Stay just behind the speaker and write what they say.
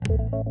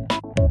Hi,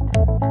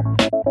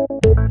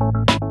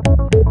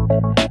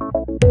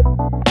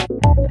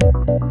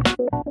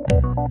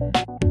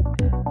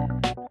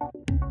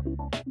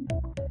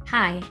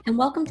 and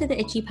welcome to the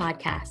ICHE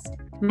Podcast.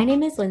 My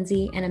name is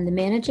Lindsay, and I'm the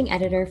Managing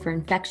Editor for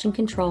Infection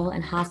Control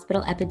and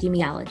Hospital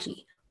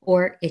Epidemiology,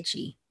 or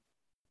ICHE.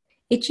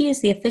 ICHE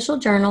is the official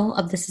journal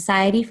of the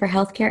Society for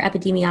Healthcare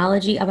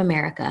Epidemiology of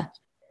America.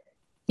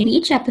 In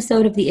each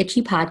episode of the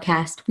ICHE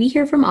Podcast, we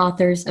hear from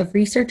authors of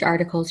research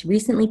articles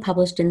recently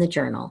published in the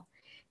journal.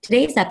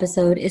 Today's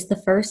episode is the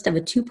first of a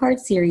two-part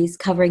series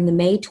covering the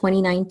May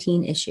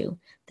 2019 issue.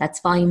 That's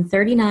Volume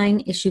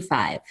 39, Issue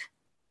 5.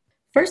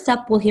 First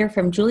up, we'll hear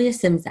from Julia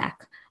Szymczak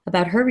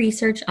about her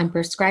research on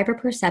prescriber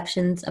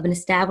perceptions of an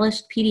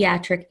established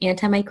pediatric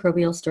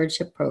antimicrobial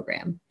stewardship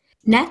program.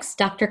 Next,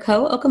 Dr.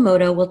 Koh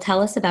Okamoto will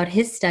tell us about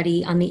his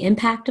study on the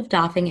impact of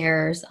doffing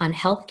errors on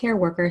healthcare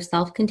worker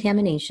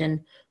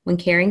self-contamination when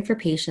caring for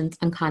patients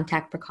on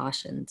contact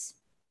precautions.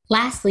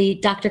 Lastly,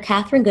 Dr.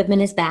 Katherine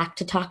Goodman is back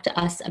to talk to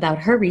us about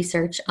her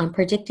research on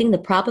predicting the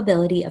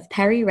probability of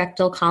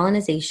perirectal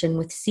colonization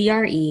with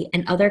CRE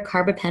and other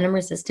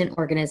carbapenem-resistant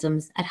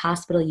organisms at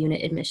hospital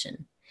unit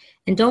admission.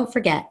 And don't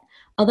forget,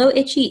 although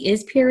ICHE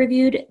is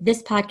peer-reviewed,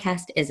 this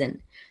podcast isn't.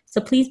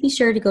 So please be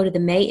sure to go to the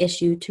May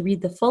issue to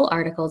read the full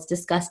articles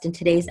discussed in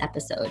today's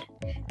episode.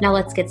 Now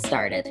let's get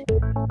started.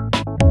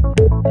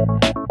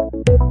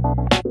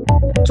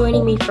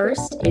 Joining me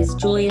first is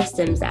Julia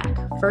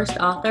Szymczak, first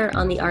author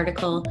on the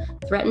article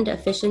Threatened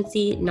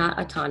Efficiency, Not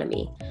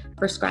Autonomy,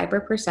 Prescriber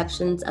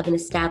Perceptions of an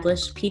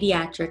Established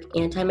Pediatric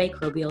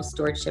Antimicrobial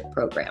Stewardship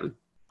Program.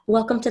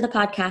 Welcome to the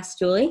podcast,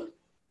 Julie.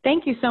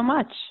 Thank you so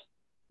much.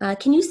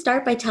 Can you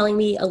start by telling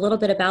me a little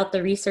bit about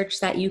the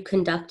research that you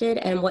conducted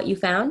and what you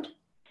found?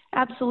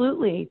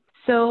 Absolutely.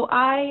 So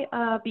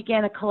I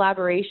began a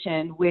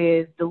collaboration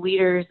with the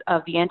leaders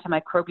of the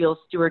Antimicrobial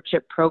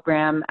Stewardship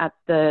Program at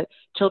the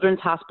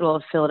Children's Hospital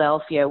of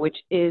Philadelphia, which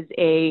is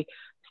a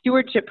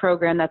stewardship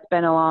program that's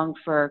been along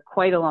for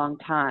quite a long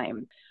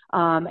time.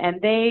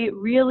 And they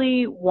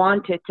really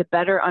wanted to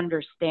better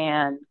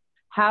understand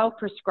how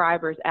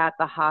prescribers at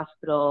the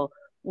hospital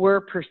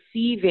were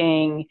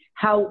perceiving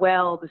how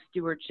well the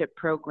stewardship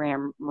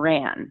program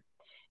ran.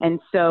 And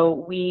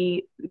so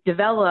we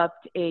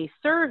developed a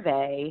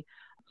survey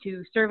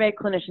to survey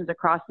clinicians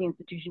across the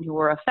institution who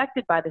were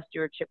affected by the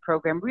stewardship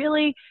program,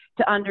 really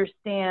to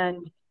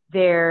understand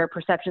their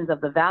perceptions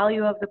of the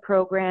value of the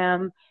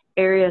program,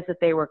 areas that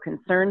they were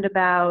concerned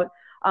about.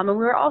 And we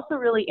were also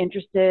really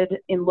interested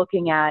in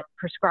looking at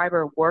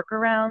prescriber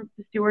workarounds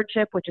to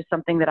stewardship, which is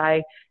something that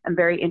I am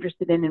very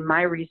interested in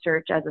my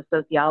research as a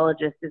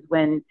sociologist, is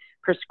when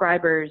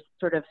prescribers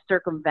sort of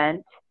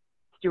circumvent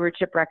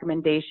stewardship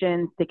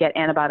recommendations to get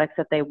antibiotics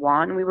that they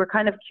want. And we were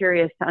kind of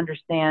curious to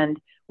understand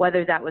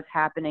whether that was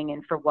happening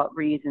and for what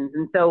reasons.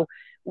 And so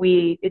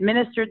we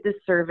administered this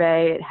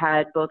survey. It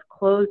had both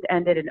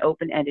closed-ended and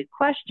open-ended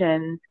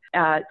questions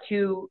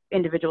to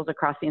individuals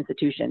across the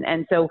institution.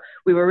 And so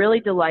we were really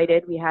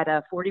delighted. We had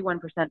a 41%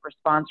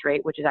 response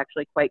rate, which is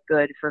actually quite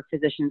good for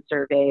physician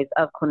surveys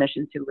of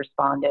clinicians who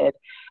responded.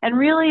 And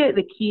really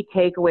the key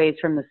takeaways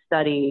from the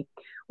study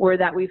were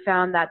that we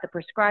found that the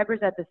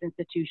prescribers at this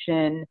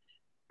institution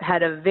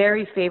had a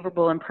very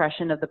favorable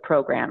impression of the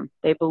program.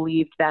 They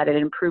believed that it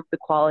improved the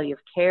quality of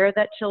care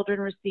that children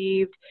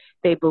received.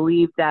 They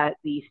believed that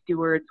the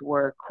stewards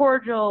were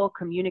cordial,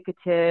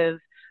 communicative,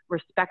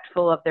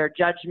 respectful of their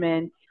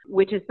judgment,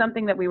 which is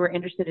something that we were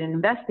interested in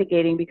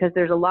investigating because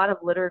there's a lot of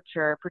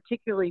literature,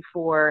 particularly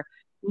for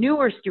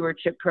newer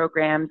stewardship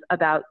programs,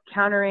 about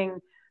countering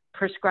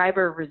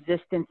prescriber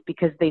resistance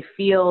because they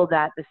feel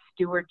that the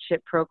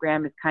stewardship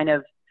program is kind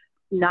of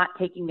not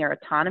taking their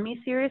autonomy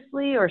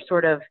seriously or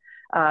sort of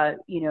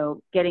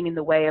getting in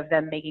the way of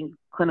them making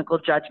clinical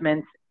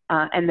judgments,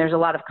 and there's a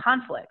lot of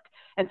conflict.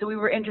 And so we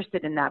were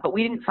interested in that, but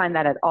we didn't find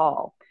that at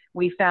all.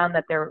 We found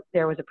that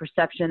there was a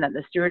perception that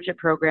the stewardship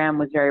program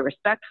was very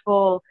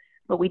respectful,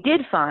 but we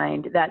did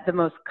find that the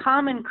most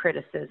common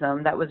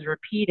criticism that was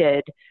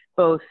repeated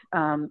both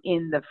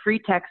in the free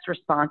text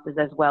responses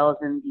as well as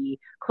in the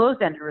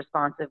closed-ended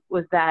responses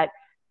was that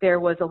there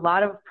was a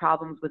lot of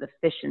problems with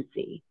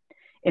efficiency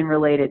in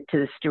related to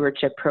the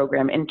stewardship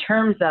program in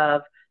terms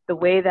of the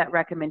way that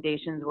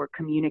recommendations were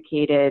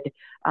communicated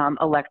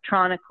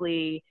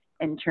electronically,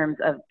 in terms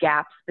of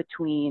gaps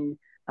between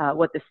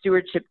what the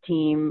stewardship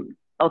team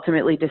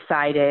ultimately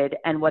decided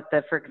and what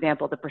for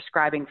example, the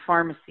prescribing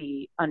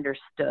pharmacy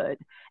understood.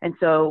 And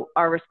so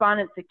our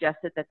respondents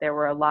suggested that there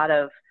were a lot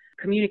of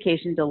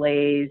communication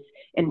delays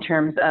in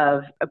terms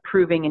of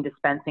approving and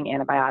dispensing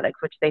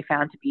antibiotics, which they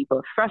found to be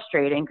both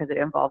frustrating because it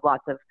involved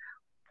lots of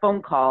phone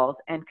calls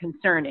and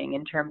concerning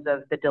in terms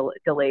of the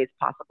delays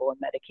possible in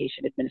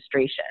medication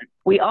administration.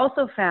 We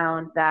also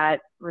found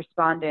that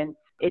respondents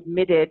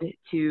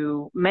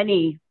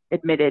many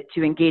admitted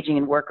to engaging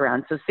in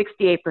workarounds. So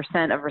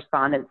 68% of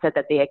respondents said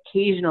that they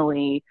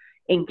occasionally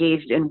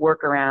engaged in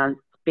workarounds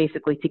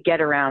basically to get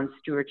around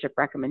stewardship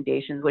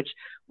recommendations, which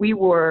we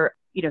were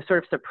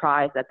sort of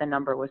surprised that the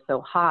number was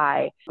so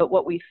high. But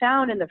what we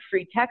found in the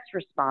free text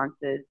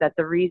responses, that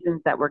the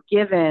reasons that were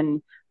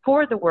given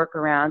for the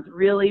workarounds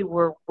really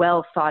were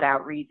well thought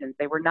out reasons.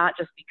 They were not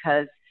just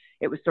because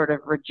it was sort of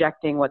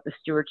rejecting what the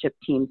stewardship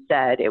team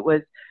said. It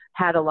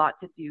had a lot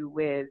to do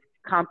with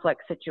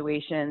complex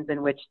situations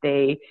in which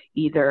they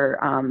either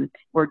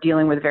were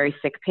dealing with a very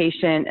sick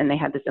patient and they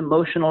had this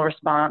emotional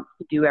response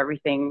to do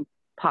everything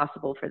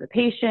possible for the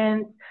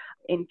patient.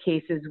 In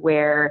cases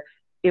where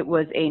it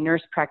was a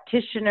nurse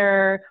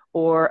practitioner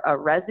or a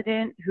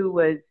resident who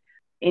was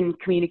in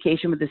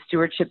communication with the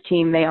stewardship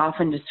team, they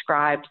often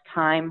described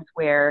times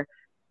where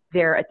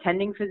their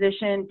attending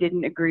physician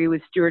didn't agree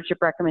with stewardship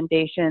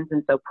recommendations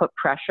and so put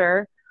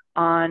pressure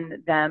on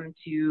them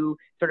to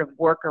sort of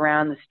work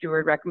around the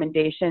steward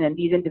recommendation. And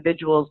these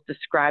individuals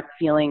described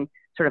feeling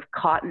sort of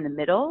caught in the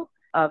middle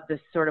of the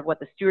sort of what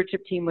the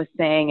stewardship team was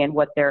saying and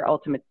what their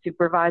ultimate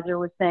supervisor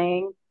was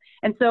saying.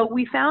 And so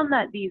we found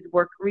that these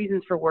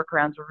reasons for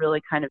workarounds were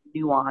really kind of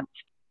nuanced.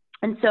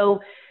 And so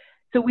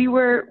we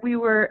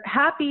were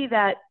happy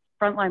that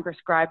frontline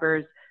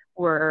prescribers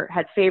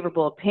had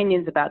favorable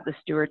opinions about the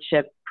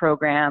stewardship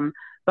program,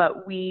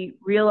 but we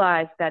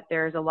realized that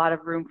there's a lot of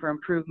room for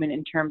improvement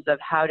in terms of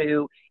how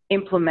to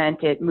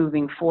implement it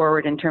moving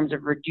forward, in terms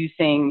of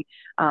reducing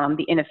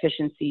the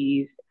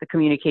inefficiencies, the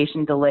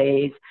communication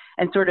delays,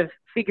 and sort of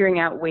figuring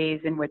out ways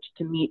in which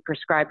to meet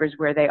prescribers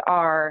where they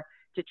are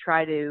to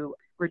try to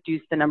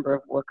reduce the number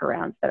of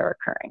workarounds that are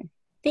occurring.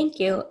 Thank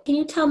you. Can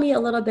you tell me a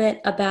little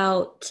bit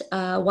about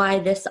why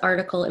this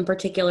article in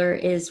particular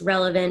is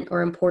relevant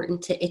or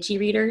important to ICHE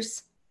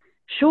readers?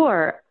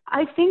 Sure.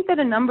 I think that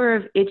a number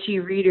of ICHE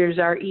readers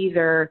are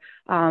either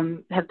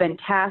have been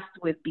tasked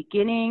with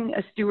beginning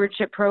a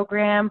stewardship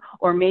program,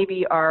 or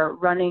maybe are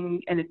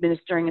running and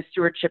administering a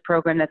stewardship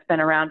program that's been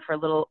around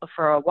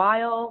for a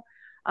while.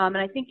 And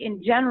I think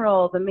in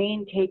general, the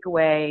main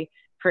takeaway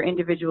for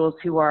individuals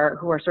who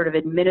are sort of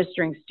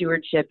administering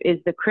stewardship is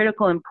the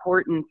critical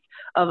importance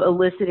of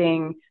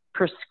eliciting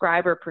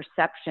prescriber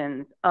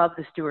perceptions of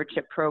the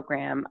stewardship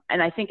program.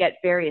 And I think at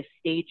various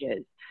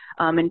stages,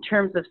 in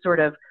terms of sort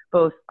of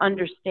both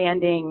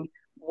understanding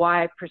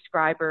why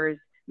prescribers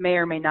may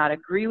or may not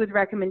agree with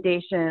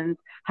recommendations,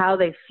 how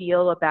they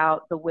feel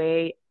about the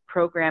way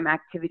program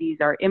activities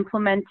are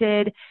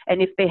implemented,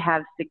 and if they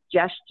have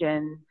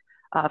suggestions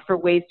for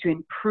ways to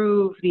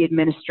improve the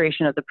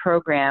administration of the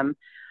program.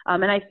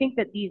 And I think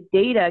that these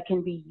data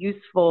can be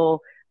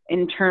useful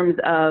in terms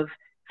of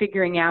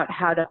figuring out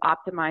how to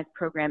optimize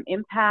program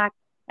impact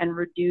and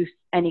reduce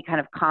any kind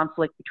of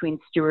conflict between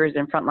stewards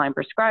and frontline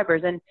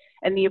prescribers.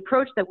 And the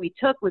approach that we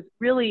took was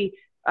really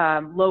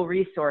low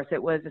resource.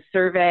 It was a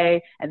survey,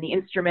 and the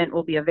instrument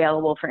will be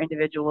available for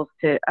individuals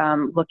to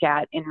look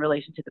at in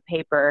relation to the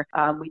paper.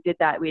 We did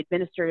that. We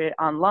administered it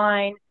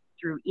online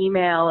through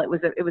email. It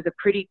was a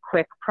pretty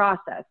quick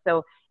process.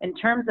 So in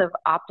terms of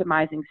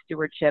optimizing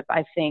stewardship,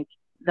 I think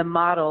the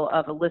model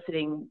of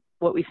eliciting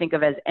what we think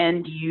of as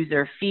end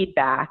user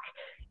feedback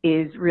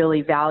is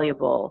really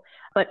valuable.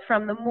 But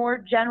from the more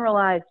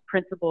generalized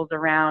principles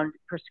around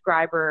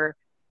prescriber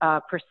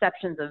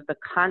perceptions of the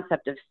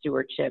concept of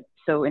stewardship,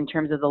 so in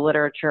terms of the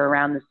literature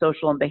around the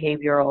social and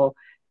behavioral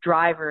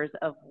drivers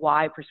of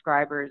why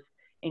prescribers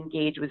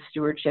engage with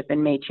stewardship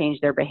and may change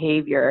their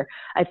behavior,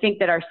 I think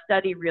that our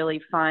study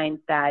really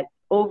finds that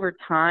over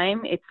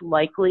time, it's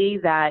likely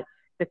that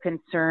the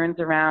concerns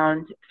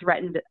around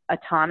threatened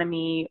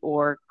autonomy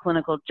or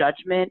clinical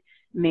judgment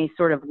may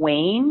sort of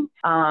wane,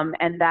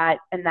 and that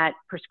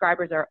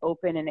prescribers are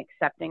open and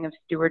accepting of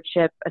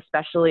stewardship,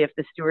 especially if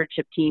the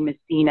stewardship team is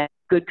seen as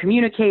good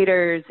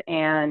communicators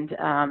and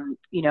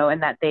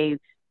and that they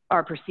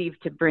are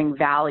perceived to bring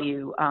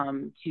value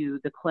to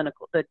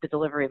the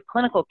delivery of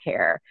clinical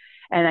care.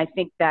 And I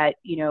think that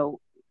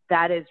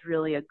that is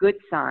really a good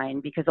sign,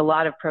 because a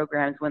lot of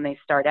programs, when they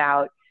start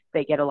out,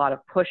 they get a lot of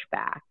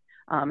pushback.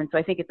 And so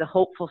I think it's a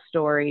hopeful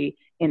story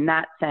in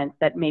that sense,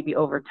 that maybe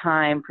over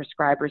time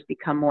prescribers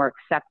become more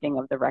accepting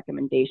of the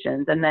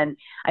recommendations. And then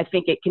I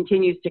think it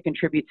continues to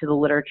contribute to the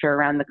literature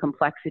around the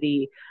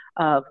complexity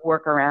of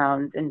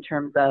workarounds, in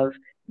terms of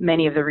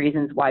many of the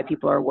reasons why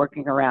people are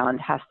working around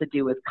has to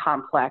do with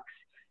complex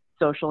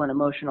social and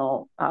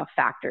emotional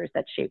factors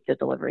that shape the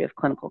delivery of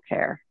clinical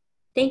care.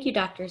 Thank you,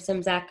 Dr.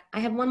 Szymczak.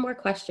 I have one more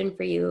question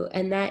for you,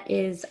 and that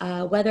is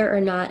whether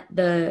or not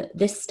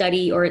this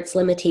study or its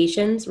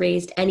limitations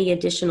raised any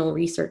additional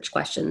research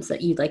questions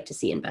that you'd like to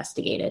see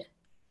investigated.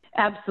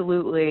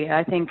 Absolutely.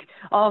 I think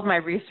all of my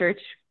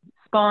research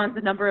spawns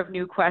a number of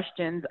new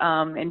questions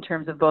in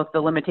terms of both the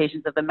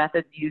limitations of the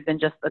methods used and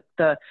just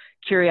the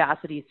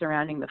curiosity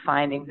surrounding the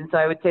findings. And so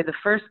I would say the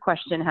first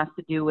question has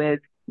to do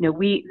with,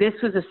 this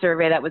was a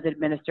survey that was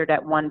administered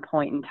at one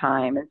point in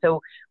time. And so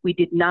we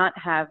did not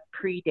have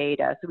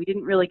pre-data. So we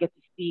didn't really get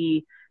to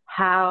see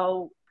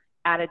how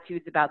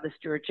attitudes about the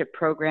stewardship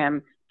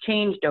program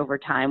changed over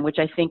time, which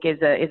I think is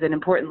an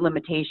important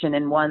limitation,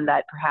 and one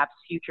that perhaps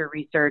future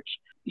research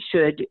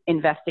should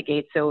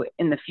investigate. So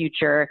in the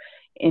future,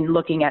 in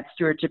looking at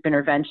stewardship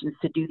interventions,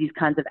 to do these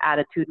kinds of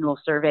attitudinal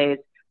surveys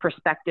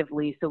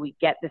prospectively so we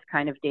get this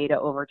kind of data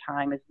over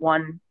time is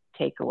one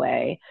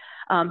takeaway.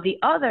 The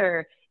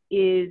other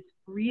is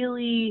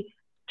really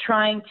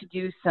trying to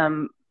do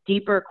some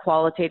deeper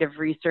qualitative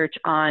research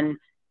on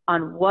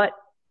what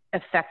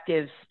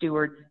effective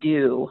stewards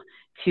do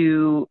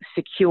to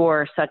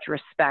secure such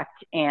respect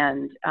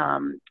and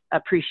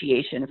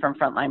appreciation from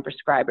frontline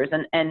prescribers.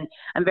 And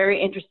I'm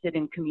very interested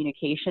in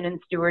communication and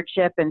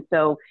stewardship. And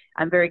so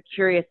I'm very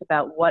curious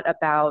about what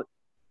about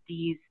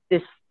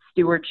this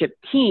stewardship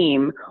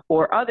team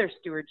or other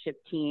stewardship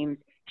teams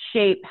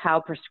shape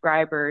how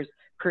prescribers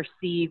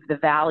perceive the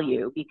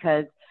value,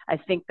 because I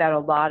think that a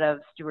lot of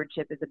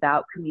stewardship is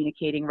about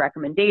communicating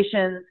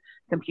recommendations,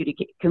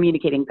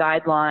 communicating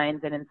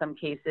guidelines, and in some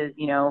cases,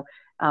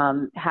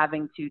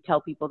 having to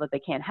tell people that they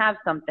can't have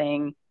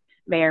something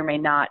may or may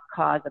not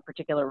cause a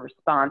particular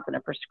response in a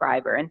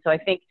prescriber. And so I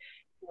think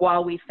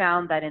while we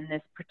found that in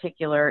this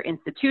particular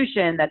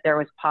institution that there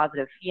was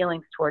positive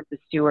feelings towards the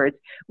stewards,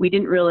 we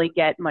didn't really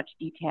get much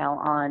detail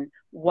on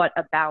what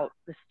about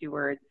the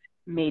stewards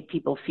made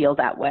people feel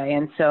that way.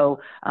 And so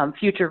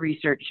future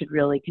research should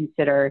really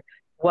consider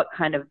what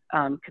kind of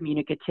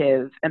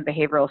communicative and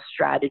behavioral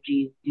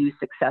strategies do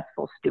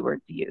successful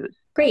stewards use.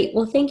 Great.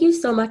 Well, thank you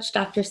so much,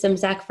 Dr.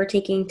 Szymczak, for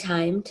taking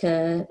time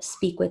to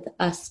speak with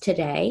us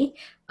today.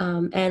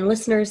 And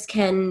listeners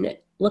can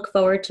look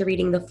forward to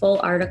reading the full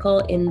article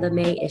in the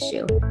May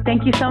issue.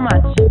 Thank you so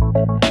much.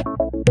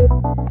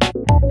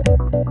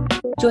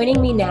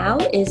 Joining me now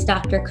is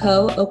Dr.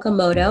 Koh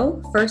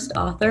Okamoto, first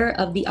author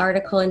of the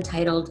article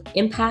entitled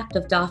Impact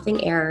of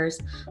Doffing Errors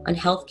on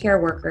Healthcare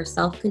Worker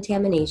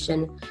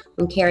Self-Contamination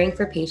when Caring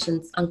for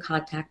Patients on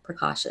Contact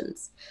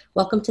Precautions.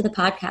 Welcome to the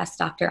podcast,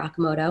 Dr.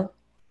 Okamoto.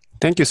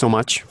 Thank you so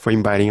much for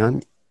inviting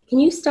me. Can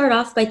you start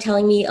off by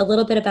telling me a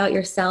little bit about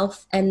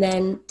yourself and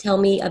then tell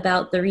me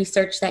about the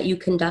research that you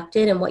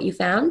conducted and what you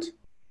found?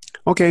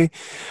 Okay.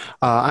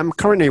 I'm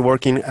currently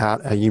working at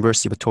a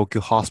University of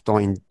Tokyo hospital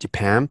in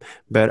Japan,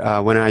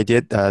 but when I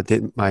did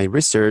my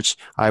research,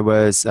 I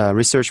was a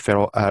research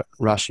fellow at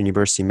Rush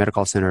University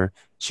Medical Center,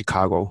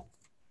 Chicago.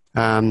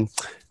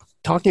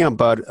 Talking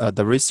about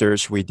the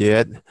research we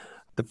did,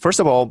 first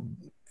of all,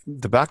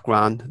 the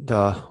background,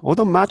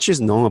 although much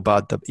is known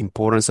about the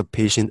importance of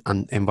patient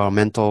and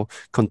environmental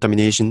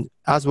contamination,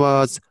 as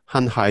well as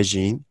hand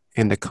hygiene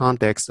in the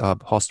context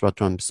of hospital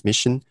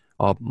transmission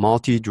of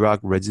multi-drug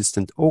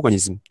resistant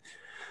organisms,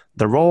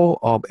 the role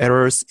of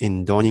errors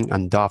in donning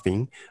and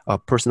doffing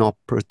of personal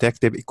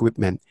protective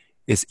equipment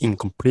is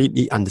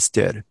incompletely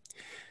understood.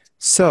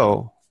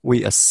 So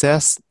we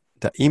assess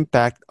the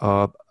impact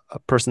of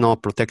personal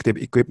protective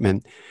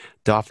equipment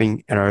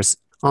doffing errors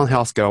on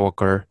healthcare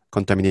worker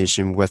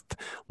contamination with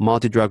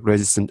multi-drug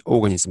resistant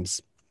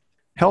organisms.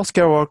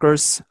 Healthcare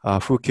workers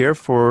who care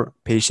for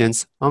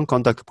patients on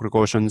contact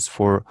precautions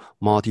for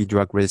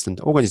multi-drug resistant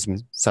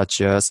organisms such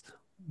as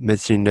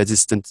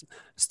methicillin-resistant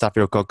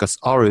Staphylococcus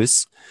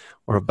aureus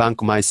or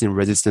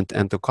vancomycin-resistant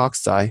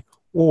Enterococci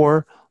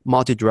or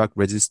multi-drug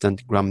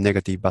resistant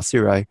gram-negative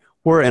bacilli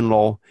were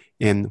enrolled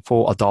in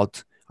 4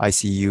 adult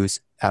ICUs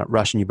at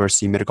Rush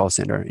University Medical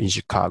Center in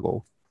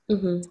Chicago.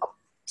 Mm-hmm.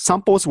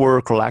 Samples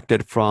were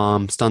collected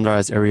from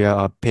standardized area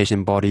of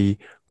patient body,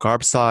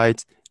 garb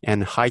sites,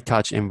 and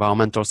high-touch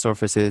environmental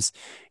surfaces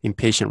in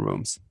patient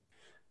rooms.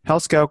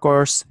 Healthcare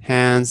workers,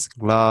 hands,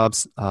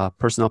 gloves,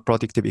 personal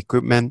protective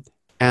equipment,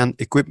 and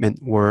equipment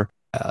were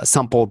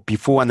sampled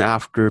before and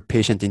after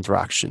patient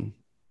interaction.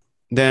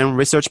 Then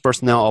research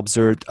personnel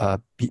observed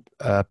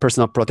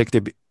personal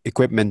protective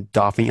equipment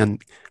doffing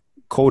and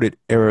coded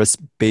errors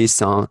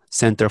based on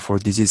Center for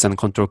Disease and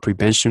Control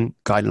Prevention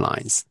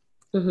guidelines.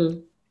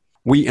 Mm-hmm.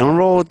 We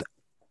enrolled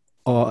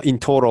in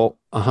total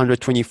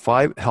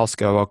 125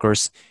 healthcare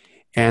workers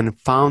and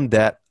found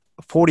that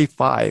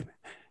 45,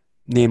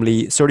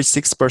 namely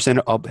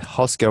 36% of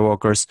healthcare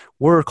workers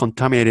were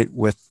contaminated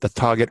with the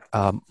target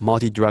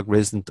multi-drug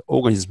resistant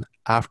organism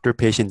after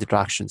patient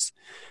interactions,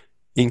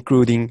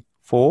 including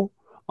 4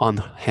 on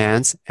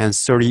hands and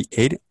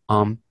 38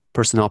 on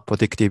personal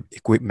protective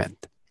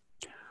equipment.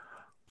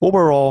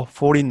 Overall,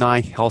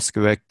 49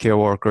 healthcare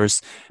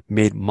workers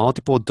made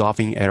multiple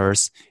doffing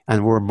errors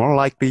and were more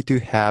likely to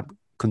have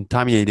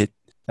contaminated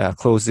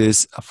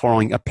clothes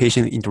following a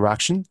patient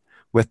interaction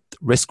with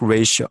risk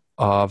ratio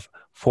of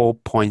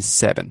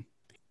 4.7.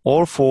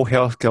 All 4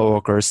 healthcare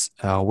workers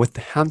with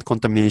hand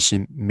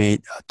contamination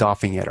made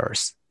doffing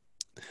errors.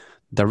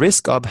 The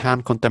risk of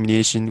hand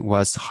contamination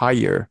was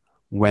higher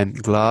when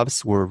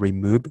gloves were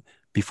removed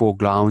before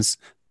gowns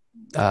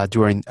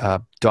during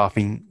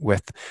doffing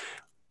with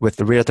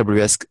the relative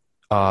risk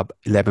of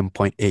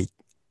 11.8.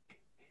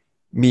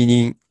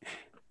 Meaning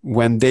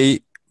when they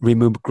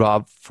removed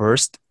gloves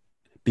first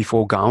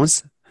before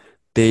gowns,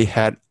 they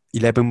had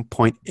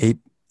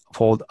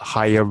 11.8-fold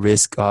higher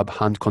risk of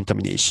hand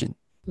contamination.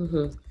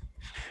 Mm-hmm.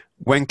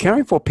 When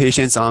caring for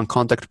patients on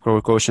contact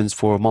precautions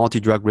for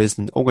multi-drug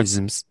resistant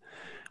organisms,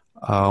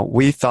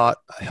 we thought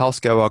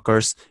healthcare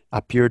workers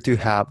appear to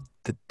have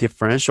the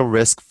differential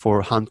risk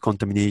for hand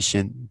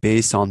contamination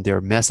based on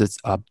their methods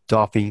of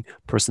doffing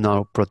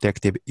personal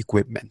protective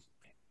equipment.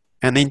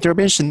 An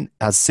intervention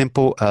as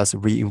simple as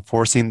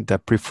reinforcing the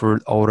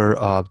preferred odor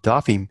of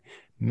doffing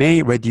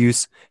may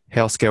reduce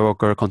healthcare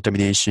worker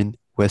contamination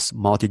with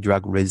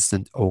multi-drug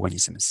resistant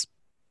organisms.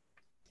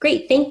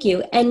 Great, thank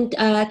you. And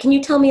can you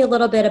tell me a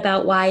little bit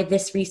about why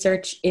this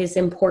research is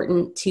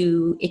important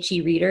to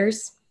ICHE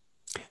readers?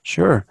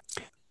 Sure.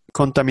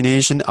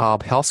 Contamination of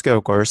healthcare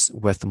workers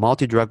with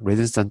multi-drug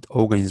resistant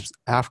organisms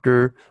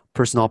after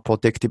personal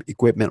protective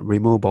equipment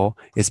removal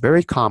is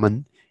very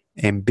common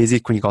in busy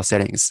clinical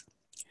settings.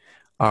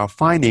 Our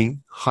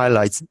finding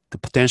highlights the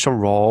potential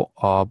role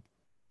of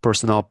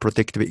personal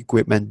protective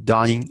equipment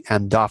donning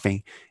and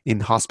doffing in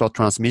hospital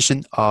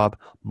transmission of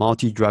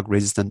multi-drug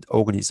resistant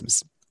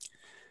organisms.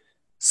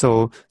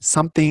 So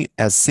something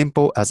as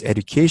simple as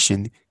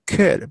education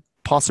could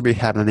possibly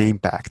have an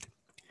impact.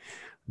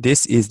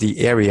 This is the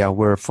area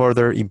where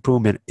further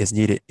improvement is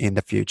needed in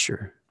the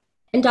future.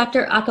 And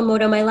Dr.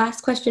 Okamoto, my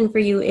last question for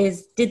you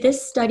is, did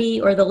this study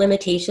or the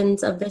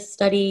limitations of this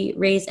study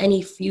raise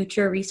any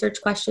future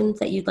research questions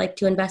that you'd like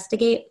to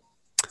investigate?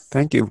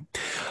 Thank you.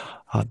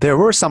 There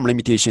were some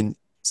limitations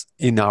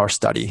in our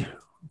study.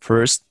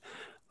 First,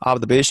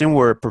 observations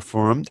were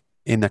performed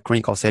in a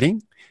clinical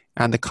setting,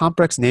 and the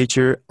complex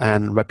nature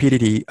and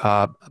rapidity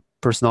of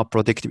personal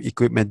protective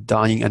equipment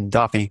donning and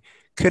doffing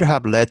could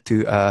have led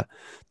to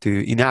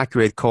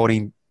inaccurate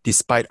coding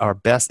despite our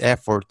best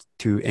effort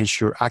to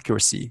ensure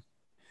accuracy.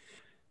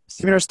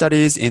 Similar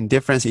studies in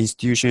different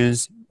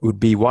institutions would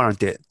be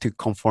warranted to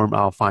confirm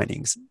our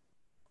findings.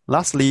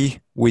 Lastly,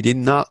 we did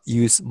not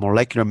use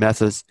molecular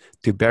methods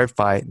to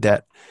verify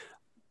that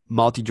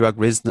multi-drug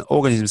resistant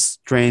organisms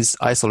strains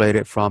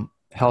isolated from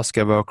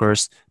healthcare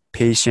workers,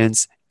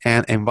 patients,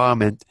 and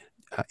environment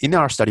in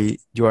our study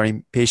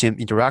during patient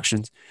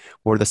interactions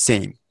were the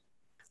same.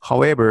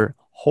 However,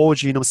 whole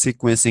genome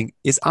sequencing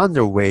is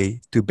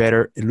underway to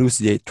better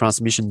elucidate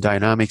transmission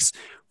dynamics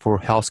for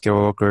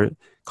healthcare worker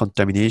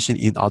contamination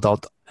in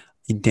adult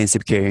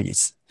intensive care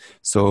units.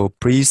 So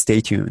please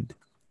stay tuned.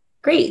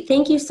 Great.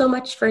 Thank you so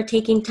much for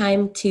taking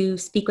time to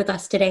speak with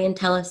us today and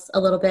tell us a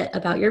little bit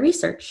about your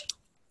research.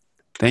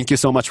 Thank you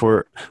so much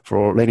for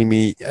letting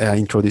me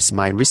introduce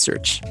my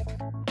research.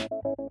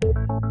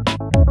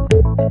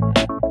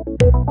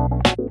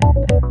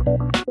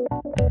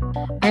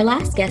 Our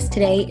last guest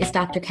today is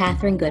Dr.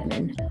 Katherine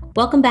Goodman.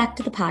 Welcome back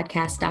to the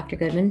podcast, Dr.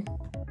 Goodman.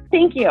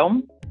 Thank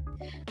you.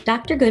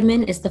 Dr.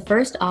 Goodman is the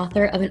first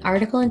author of an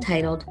article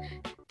entitled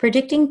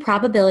Predicting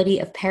Probability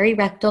of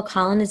Perirectal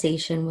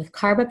Colonization with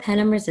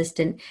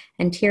Carbapenem-Resistant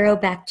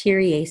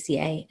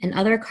Enterobacteriaceae and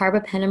Other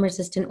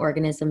Carbapenem-Resistant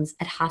Organisms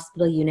at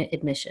Hospital Unit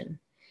Admission.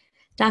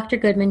 Dr.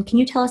 Goodman, can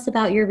you tell us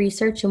about your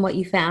research and what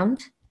you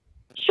found?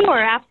 Sure,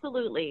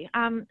 absolutely.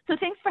 So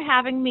thanks for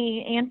having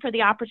me and for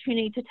the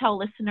opportunity to tell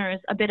listeners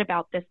a bit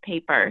about this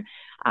paper.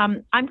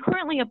 I'm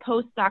currently a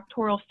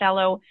postdoctoral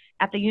fellow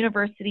at the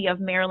University of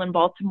Maryland,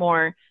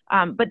 Baltimore,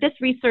 but this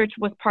research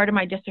was part of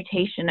my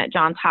dissertation at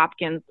Johns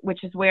Hopkins,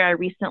 which is where I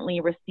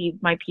recently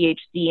received my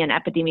PhD in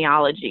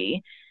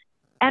epidemiology.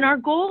 And our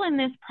goal in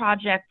this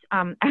project,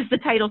 as the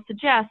title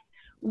suggests,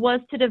 was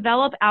to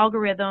develop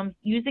algorithms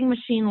using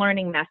machine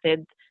learning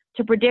methods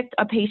to predict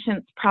a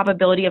patient's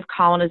probability of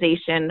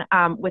colonization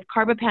with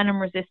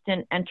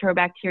carbapenem-resistant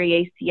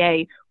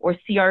Enterobacteriaceae, or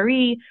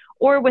CRE,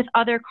 or with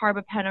other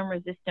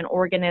carbapenem-resistant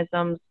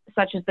organisms,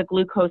 such as the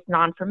glucose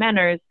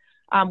non-fermenters,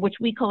 which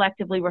we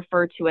collectively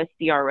refer to as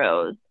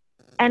CROs.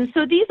 And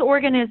so these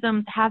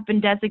organisms have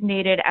been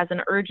designated as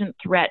an urgent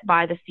threat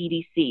by the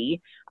CDC,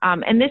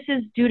 and this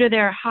is due to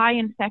their high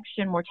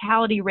infection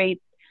mortality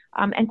rates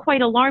and,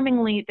 quite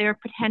alarmingly, their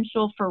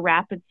potential for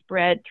rapid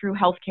spread through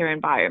healthcare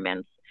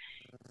environments.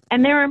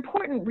 And there are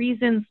important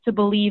reasons to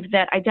believe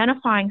that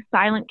identifying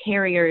silent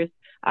carriers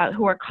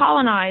who are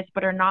colonized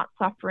but are not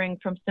suffering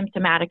from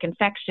symptomatic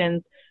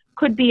infections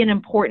could be an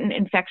important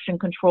infection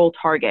control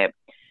target.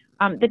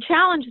 The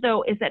challenge,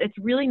 though, is that it's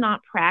really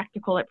not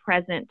practical at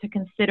present to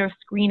consider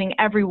screening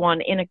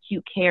everyone in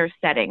acute care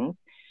settings.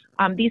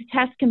 These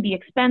tests can be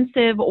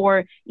expensive,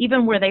 or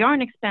even where they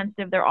aren't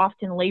expensive, they're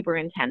often labor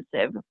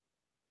intensive.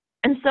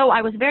 And so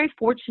I was very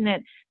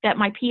fortunate that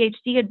my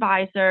PhD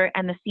advisor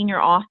and the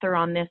senior author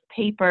on this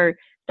paper,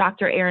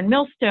 Dr. Aaron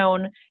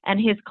Millstone,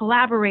 and his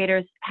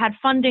collaborators had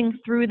funding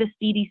through the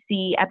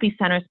CDC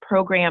Epicenters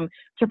program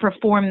to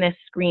perform this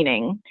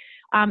screening.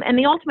 And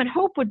the ultimate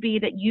hope would be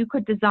that you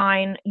could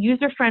design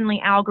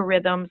user-friendly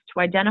algorithms to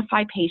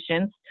identify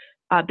patients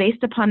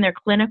based upon their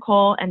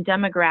clinical and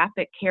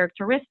demographic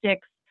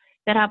characteristics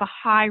that have a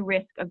high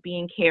risk of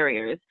being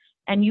carriers.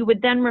 And you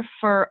would then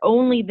refer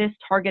only this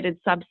targeted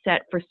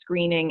subset for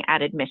screening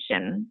at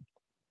admission.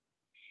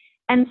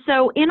 And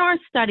so in our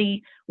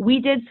study, we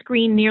did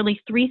screen nearly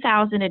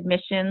 3,000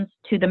 admissions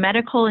to the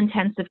medical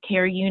intensive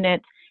care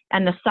unit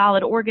and the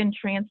solid organ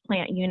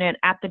transplant unit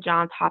at the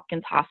Johns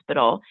Hopkins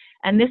Hospital.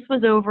 And this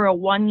was over a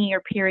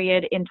one-year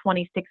period in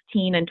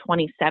 2016 and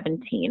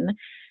 2017.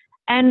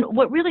 And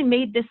what really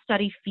made this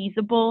study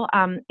feasible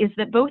is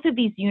that both of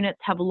these units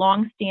have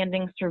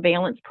long-standing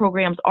surveillance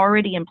programs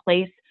already in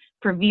place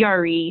for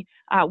VRE,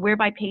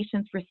 whereby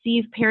patients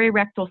receive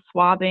perirectal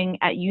swabbing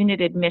at unit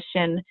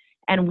admission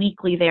and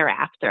weekly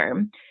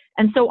thereafter.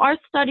 And so our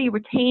study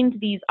retained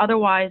these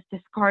otherwise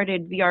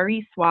discarded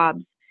VRE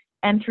swabs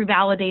and through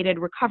validated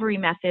recovery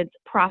methods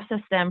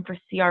processed them for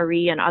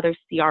CRE and other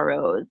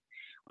CROs.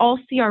 All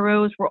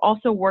CROs were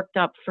also worked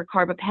up for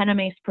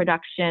carbapenemase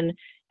production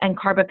and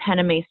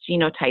carbapenemase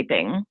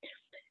genotyping.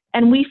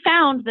 And we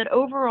found that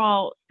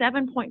overall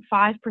 7.5%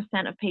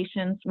 of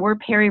patients were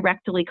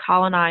perirectally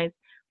colonized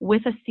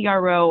with a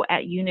CRO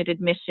at unit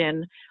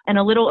admission, and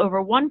a little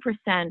over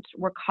 1%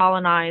 were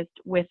colonized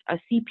with a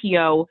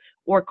CPO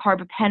or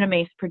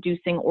carbapenemase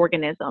producing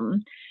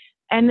organism.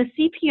 And the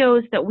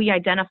CPOs that we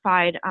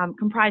identified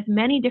comprise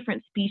many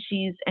different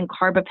species and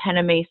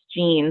carbapenemase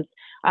genes,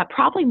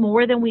 probably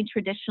more than we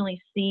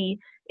traditionally see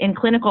in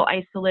clinical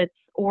isolates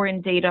or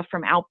in data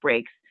from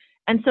outbreaks.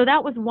 And so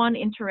that was one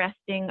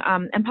interesting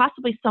and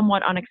possibly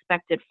somewhat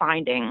unexpected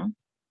finding.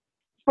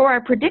 For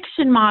our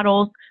prediction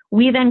models,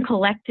 we then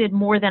collected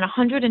more than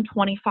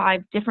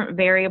 125 different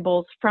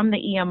variables from the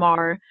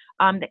EMR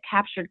that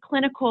captured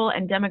clinical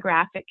and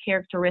demographic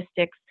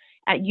characteristics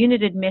at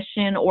unit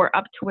admission or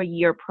up to a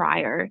year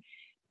prior.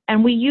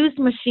 And we used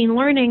machine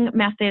learning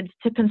methods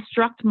to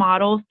construct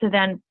models to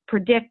then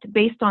predict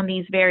based on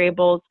these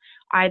variables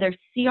either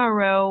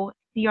CRO,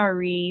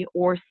 CRE,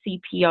 or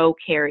CPO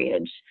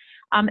carriage.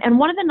 And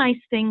one of the nice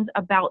things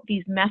about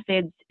these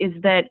methods is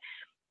that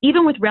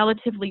even with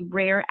relatively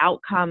rare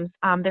outcomes,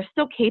 they're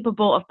still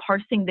capable of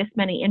parsing this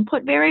many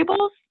input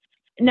variables.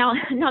 Now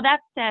that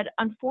said,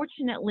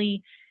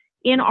 unfortunately,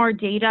 in our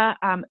data,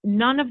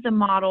 none of the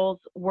models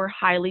were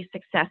highly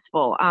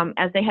successful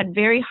as they had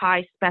very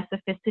high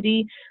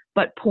specificity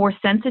but poor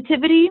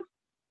sensitivity.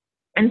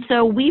 And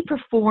so we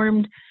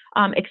performed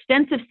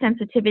extensive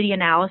sensitivity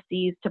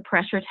analyses to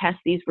pressure test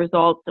these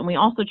results, and we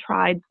also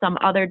tried some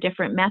other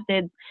different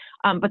methods,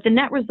 but the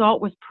net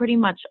result was pretty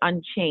much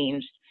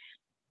unchanged.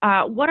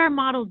 What our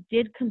models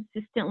did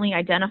consistently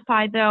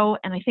identify, though,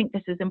 and I think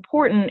this is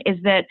important, is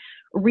that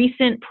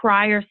recent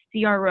prior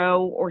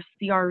CRO or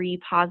CRE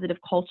positive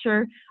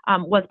culture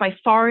was by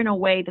far and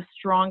away the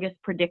strongest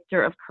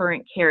predictor of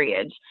current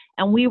carriage.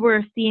 And we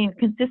were seeing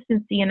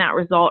consistency in that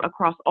result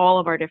across all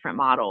of our different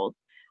models.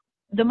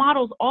 The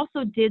models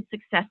also did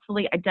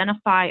successfully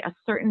identify a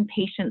certain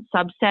patient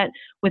subset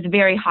with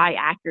very high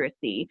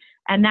accuracy,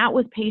 and that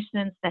was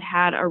patients that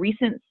had a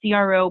recent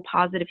CRO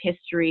positive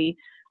history,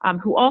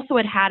 who also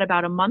had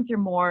about a month or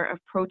more of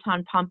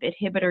proton pump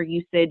inhibitor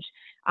usage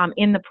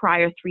in the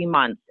prior 3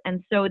 months.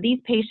 And so these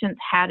patients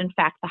had, in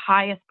fact, the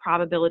highest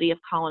probability of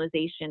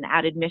colonization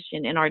at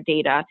admission in our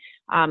data.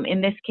 In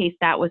this case,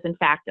 that was, in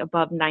fact,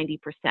 above 90%.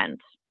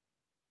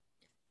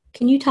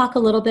 Can you talk a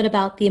little bit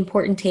about the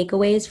important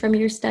takeaways from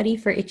your study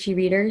for ICHE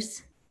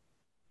readers?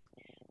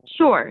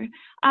 Sure.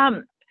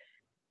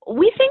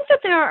 We think that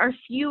there are a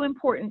few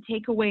important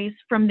takeaways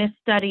from this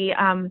study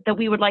that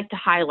we would like to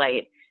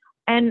highlight.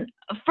 And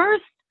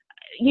first,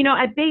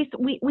 at base,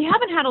 we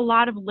haven't had a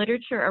lot of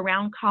literature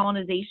around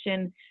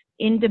colonization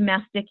in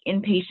domestic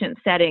inpatient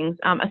settings,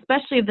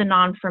 especially of the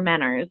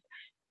non-fermenters.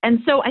 And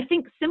so I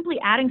think simply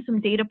adding some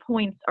data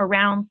points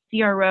around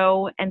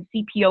CRO and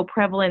CPO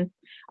prevalence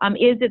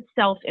is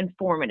itself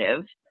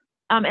informative.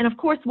 And of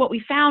course, what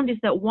we found is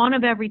that 1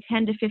 of every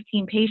 10 to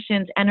 15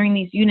 patients entering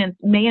these units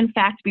may in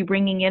fact be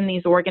bringing in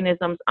these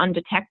organisms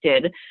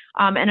undetected.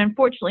 And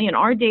unfortunately, in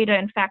our data,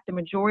 in fact, the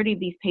majority of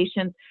these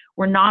patients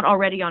were not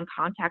already on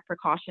contact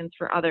precautions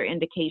for other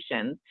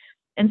indications.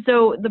 And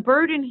so the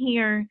burden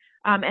here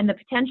and the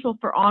potential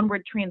for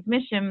onward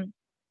transmission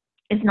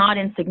is not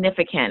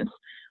insignificant.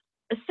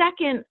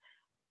 Second,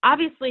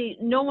 obviously,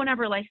 no one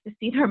ever likes to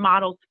see their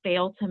models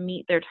fail to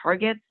meet their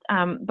targets,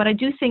 but I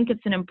do think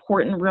it's an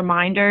important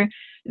reminder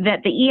that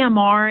the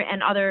EMR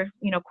and other,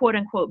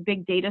 quote-unquote,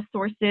 big data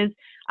sources,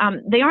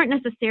 they aren't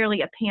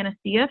necessarily a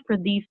panacea for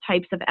these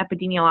types of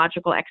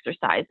epidemiological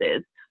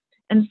exercises.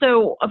 And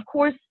so, of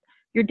course,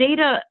 your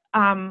data,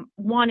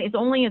 one, is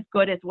only as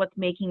good as what's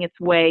making its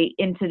way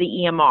into the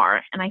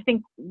EMR. And I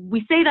think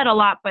we say that a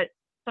lot, but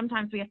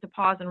sometimes we have to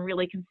pause and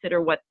really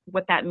consider what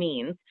that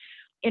means.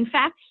 In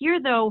fact,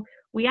 here, though,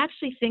 we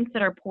actually think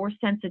that our poor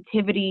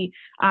sensitivity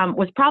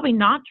was probably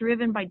not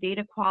driven by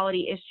data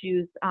quality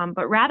issues,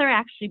 but rather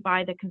actually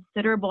by the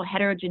considerable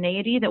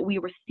heterogeneity that we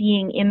were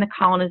seeing in the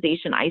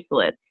colonization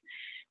isolates.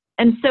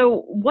 And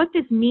so what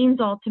this means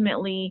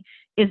ultimately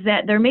is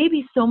that there may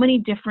be so many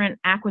different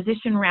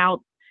acquisition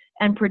routes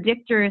and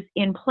predictors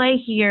in play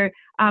here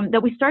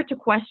that we start to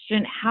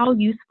question how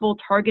useful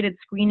targeted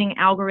screening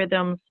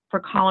algorithms for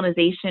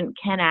colonization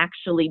can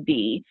actually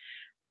be.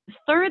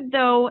 Third,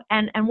 though,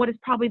 and what is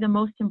probably the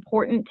most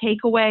important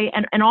takeaway,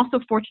 and also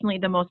fortunately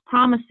the most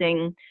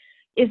promising,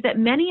 is that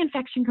many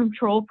infection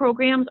control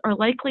programs are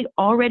likely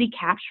already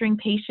capturing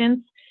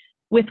patients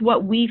with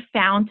what we've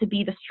found to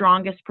be the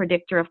strongest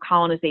predictor of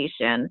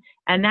colonization,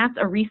 and that's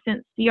a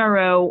recent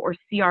CRO or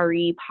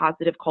CRE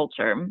positive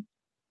culture.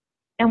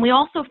 And we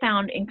also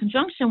found, in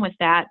conjunction with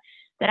that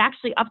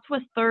actually up to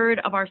a third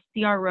of our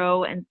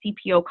CRO and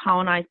CPO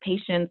colonized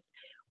patients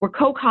were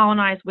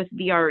co-colonized with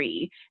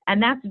VRE,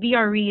 and that's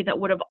VRE that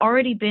would have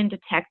already been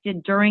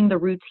detected during the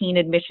routine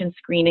admission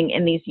screening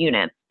in these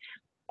units.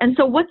 And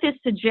so what this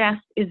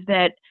suggests is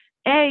that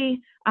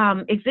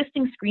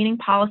existing screening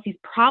policies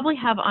probably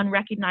have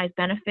unrecognized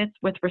benefits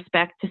with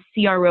respect to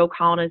CRO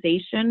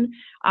colonization,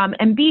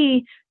 and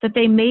B, that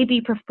they may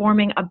be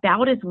performing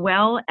about as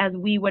well as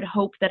we would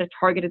hope that a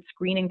targeted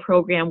screening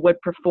program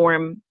would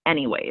perform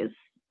anyways.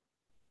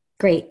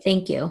 Great,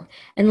 thank you.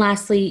 And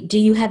lastly, do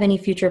you have any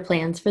future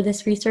plans for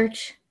this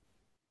research?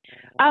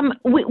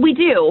 We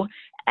do.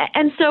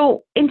 And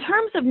so in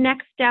terms of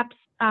next steps,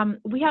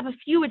 we have a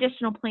few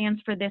additional plans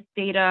for this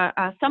data,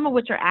 some of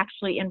which are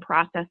actually in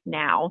process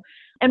now.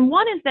 And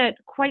one is that,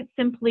 quite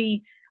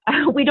simply,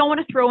 we don't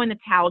want to throw in the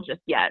towel just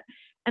yet.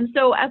 And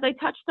so, as I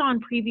touched on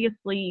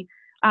previously,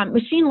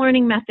 machine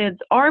learning methods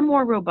are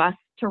more robust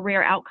to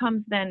rare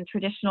outcomes than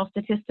traditional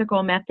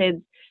statistical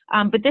methods.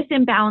 But this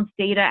imbalanced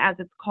data, as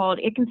it's called,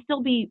 it can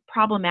still be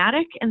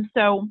problematic. And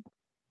so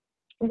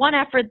one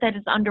effort that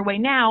is underway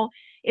now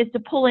is to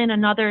pull in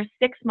another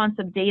 6 months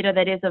of data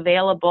that is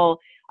available,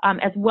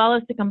 as well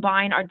as to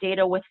combine our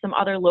data with some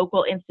other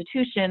local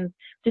institutions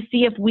to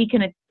see if we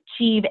can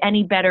achieve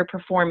any better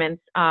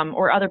performance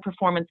or other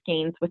performance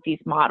gains with these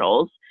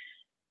models.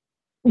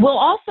 We'll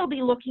also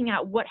be looking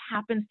at what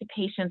happens to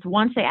patients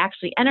once they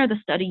actually enter the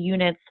study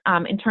units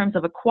in terms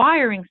of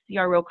acquiring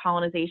CRO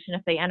colonization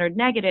if they entered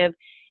negative,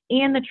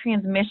 and the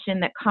transmission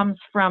that comes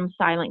from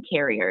silent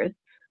carriers.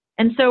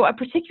 And so a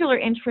particular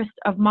interest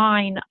of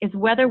mine is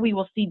whether we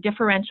will see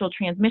differential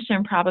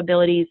transmission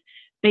probabilities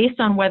based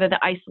on whether the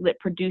isolate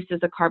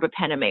produces a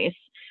carbapenemase.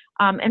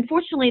 And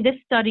fortunately, this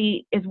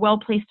study is well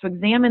placed to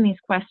examine these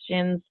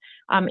questions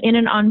in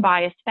an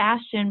unbiased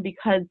fashion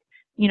because,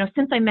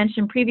 since I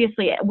mentioned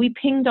previously, we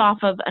pinged off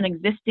of an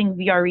existing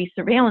VRE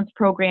surveillance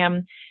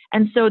program,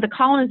 and so the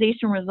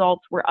colonization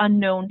results were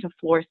unknown to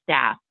floor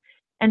staff.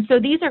 And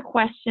so these are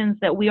questions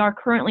that we are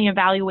currently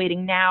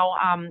evaluating now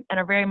and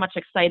are very much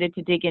excited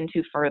to dig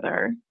into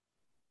further.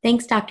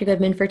 Thanks, Dr.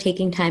 Goodman, for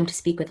taking time to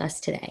speak with us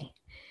today.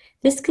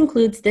 This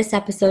concludes this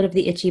episode of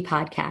the ICHE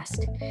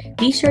Podcast.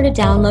 Be sure to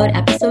download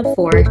episode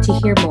 4 to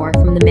hear more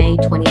from the May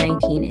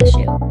 2019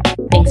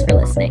 issue. Thanks for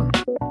listening.